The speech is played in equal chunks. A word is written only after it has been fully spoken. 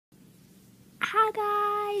Hi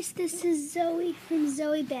guys, this is Zoe from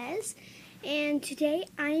Zoe Bez, and today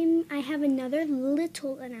I have another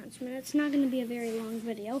little announcement. It's not going to be a very long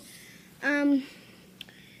video.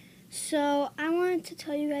 So I wanted to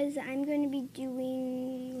tell you guys that I'm going to be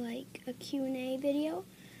doing like a Q&A video.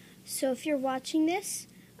 So if you're watching this,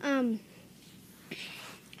 I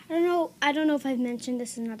don't know if I've mentioned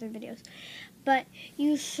this in other videos, but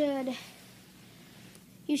you should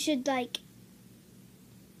like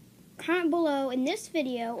comment below in this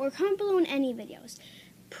video, or comment below in any videos.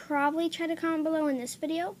 Probably try to comment below in this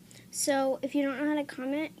video. So if you don't know how to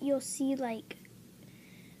comment, you'll see you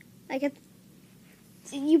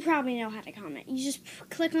probably know how to comment. You just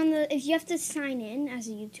click on if you have to sign in as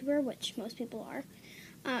a YouTuber, which most people are,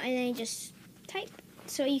 and then you just type.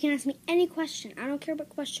 So you can ask me any question. I don't care what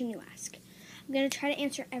question you ask. I'm going to try to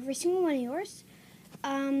answer every single one of yours.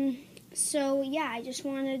 So yeah, I just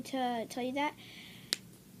wanted to tell you that.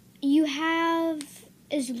 You have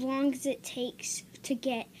as long as it takes to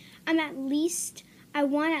get, I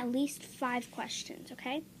want at least 5 questions,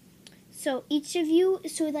 okay? So each of you,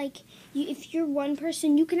 if you're one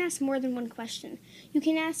person, you can ask more than one question. You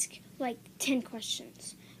can ask like 10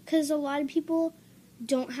 questions. Because a lot of people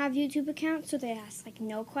don't have YouTube accounts, so they ask like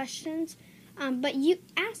no questions. But you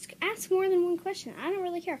ask more than one question. I don't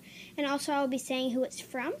really care. And also I'll be saying who it's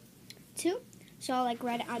from, too. So I'll like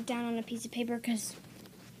write it out down on a piece of paper because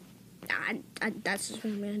that's just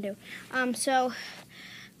what I'm going to do. So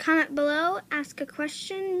comment below, ask a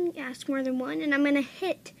question, ask more than one, and I'm going to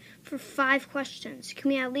hit for 5 questions. Can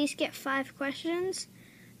we at least get 5 questions?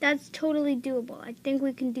 That's totally doable. I think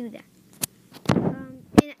we can do that.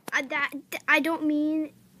 And I don't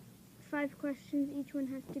mean 5 questions. Each one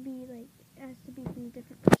has to be from a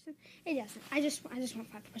different person. It doesn't. I just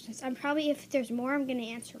want 5 questions. I'm probably, if there's more, I'm going to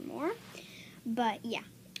answer more. But yeah.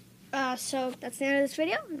 So that's the end of this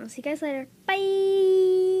video, and I'll see you guys later. Bye!